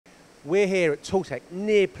We're here at Tooltech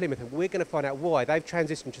near Plymouth, and we're going to find out why they've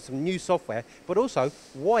transitioned to some new software, but also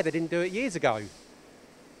why they didn't do it years ago.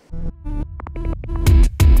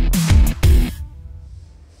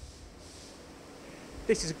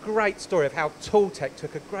 This is a great story of how Tooltech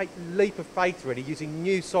took a great leap of faith really using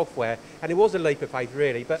new software, and it was a leap of faith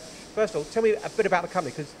really. But first of all, tell me a bit about the company,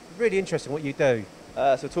 because it's really interesting what you do.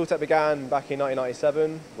 So Tooltech began back in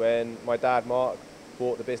 1997 when my dad Mark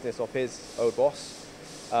bought the business off his old boss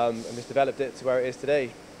and just developed it to where it is today.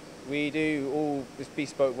 We do all this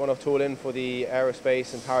bespoke one-off tooling for the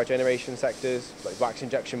aerospace and power generation sectors, like wax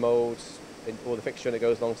injection molds, and all the fixture that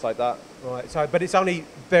goes alongside that. Right, so, but it's only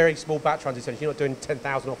very small batch runs essentially, you're not doing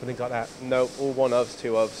 10,000 off and things like that? No, all one-ofs,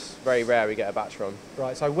 two-ofs, very rare we get a batch run.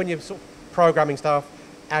 Right, so when you're sort of programming stuff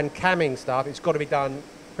and camming stuff, it's got to be done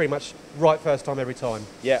pretty much right first time every time.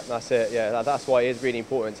 Yeah, that's it, yeah. That's why it is really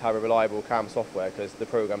important to have a reliable CAM software, because the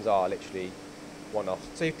programs are literally one-off.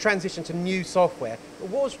 So you've transitioned to new software.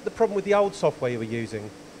 What was the problem with the old software you were using?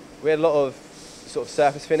 We had a lot of sort of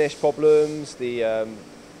surface finish problems, we had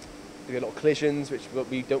a lot of collisions, which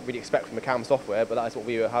we don't really expect from the CAM software, but that is what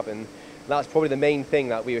we were having. And that's probably the main thing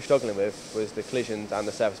that we were struggling with, was the collisions and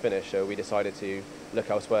the surface finish, so we decided to look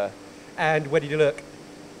elsewhere. And where did you look?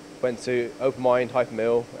 Went to hyperMILL,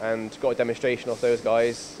 hyperMILL, and got a demonstration off those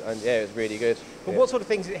guys, and yeah, it was really good. But what sort of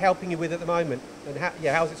things is it helping you with at the moment? And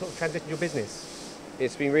how's it sort of transitioned your business?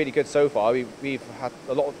 It's been really good so far. We've had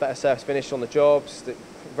a lot of better surface finish on the jobs,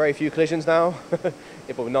 very few collisions now,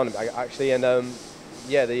 well, none actually, and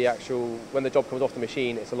yeah, when the job comes off the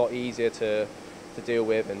machine, it's a lot easier to deal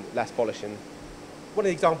with and less polishing. One of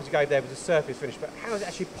the examples you gave there was a surface finish, but how is it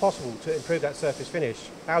actually possible to improve that surface finish?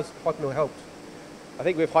 How's hyperMILL helped? I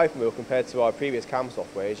think with hyperMILL, compared to our previous CAM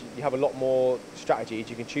software, you have a lot more strategies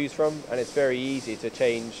you can choose from, and it's very easy to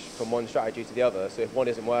change from one strategy to the other. So if one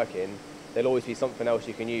isn't working, there'll always be something else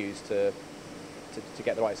you can use to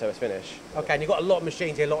get the right surface finish. Okay, and you've got a lot of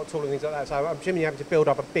machines here, a lot of tooling and things like that, so I'm assuming you're having to build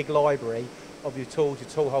up a big library of your tools, your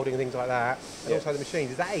tool holding and things like that, and also the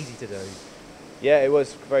machines. Is that easy to do? Yeah, it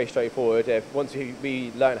was very straightforward. Once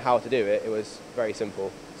we learned how to do it, it was very simple.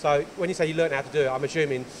 So when you say you learned how to do it, I'm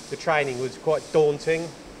assuming the training was quite daunting?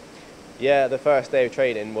 Yeah, the first day of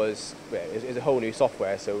training was it was a whole new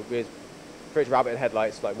software, so we was pretty rabbit in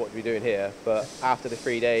headlights, like what are we doing here? But after the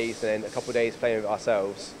 3 days and then a couple of days playing with it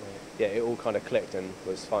ourselves, yeah, it all kind of clicked and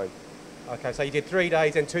was fine. Okay, so you did 3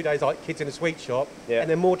 days and 2 days like kids in a sweet shop, yeah. And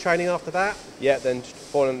then more training after that? Yeah, then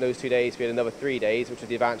following those 2 days, we had another 3 days, which was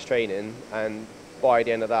the advanced training, and by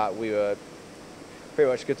the end of that, we were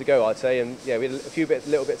pretty much good to go, I'd say. And yeah, we had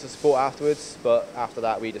little bits of support afterwards, but after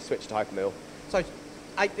that, we just switched to hyperMILL. So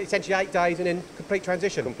essentially 8 days and then complete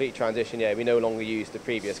transition? Complete transition, yeah. We no longer use the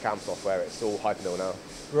previous CAM software, it's all hyperMILL now.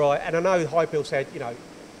 Right, and I know hyperMILL said, you know,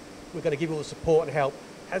 we're going to give you all the support and help.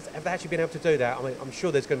 Have they actually been able to do that? I mean, I'm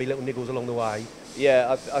sure there's going to be little niggles along the way.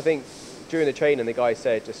 Yeah, I think during the training, the guy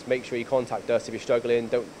said, just make sure you contact us if you're struggling,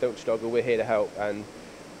 don't struggle, we're here to help. And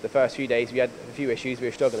the first few days, we had a few issues we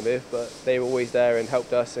were struggling with, but they were always there and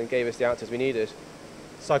helped us and gave us the answers we needed.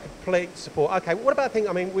 So complete support. Okay, what about things,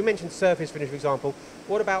 I mean, we mentioned surface finish, for example.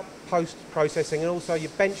 What about post-processing and also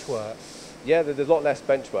your bench work? Yeah, there's a lot less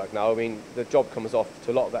bench work now. I mean, the job comes off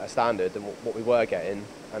to a lot better standard than what we were getting,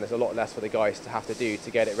 and there's a lot less for the guys to have to do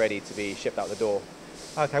to get it ready to be shipped out the door.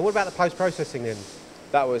 Okay, what about the post-processing then?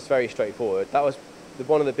 That was very straightforward. That was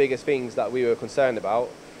one of the biggest things that we were concerned about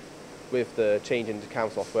with the change into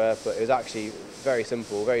CAM software, but it was actually very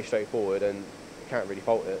simple, very straightforward, and you can't really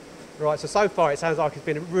fault it. Right, so far it sounds like it's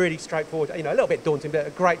been really straightforward, you know, a little bit daunting, but a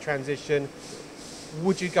great transition.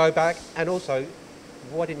 Would you go back? And also,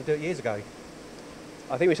 why didn't you do it years ago?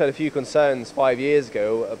 I think we had a few concerns 5 years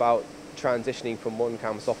ago about transitioning from one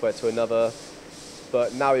CAM software to another,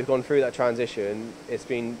 but now we've gone through that transition. It's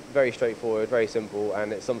been very straightforward, very simple,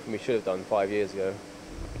 and it's something we should have done 5 years ago.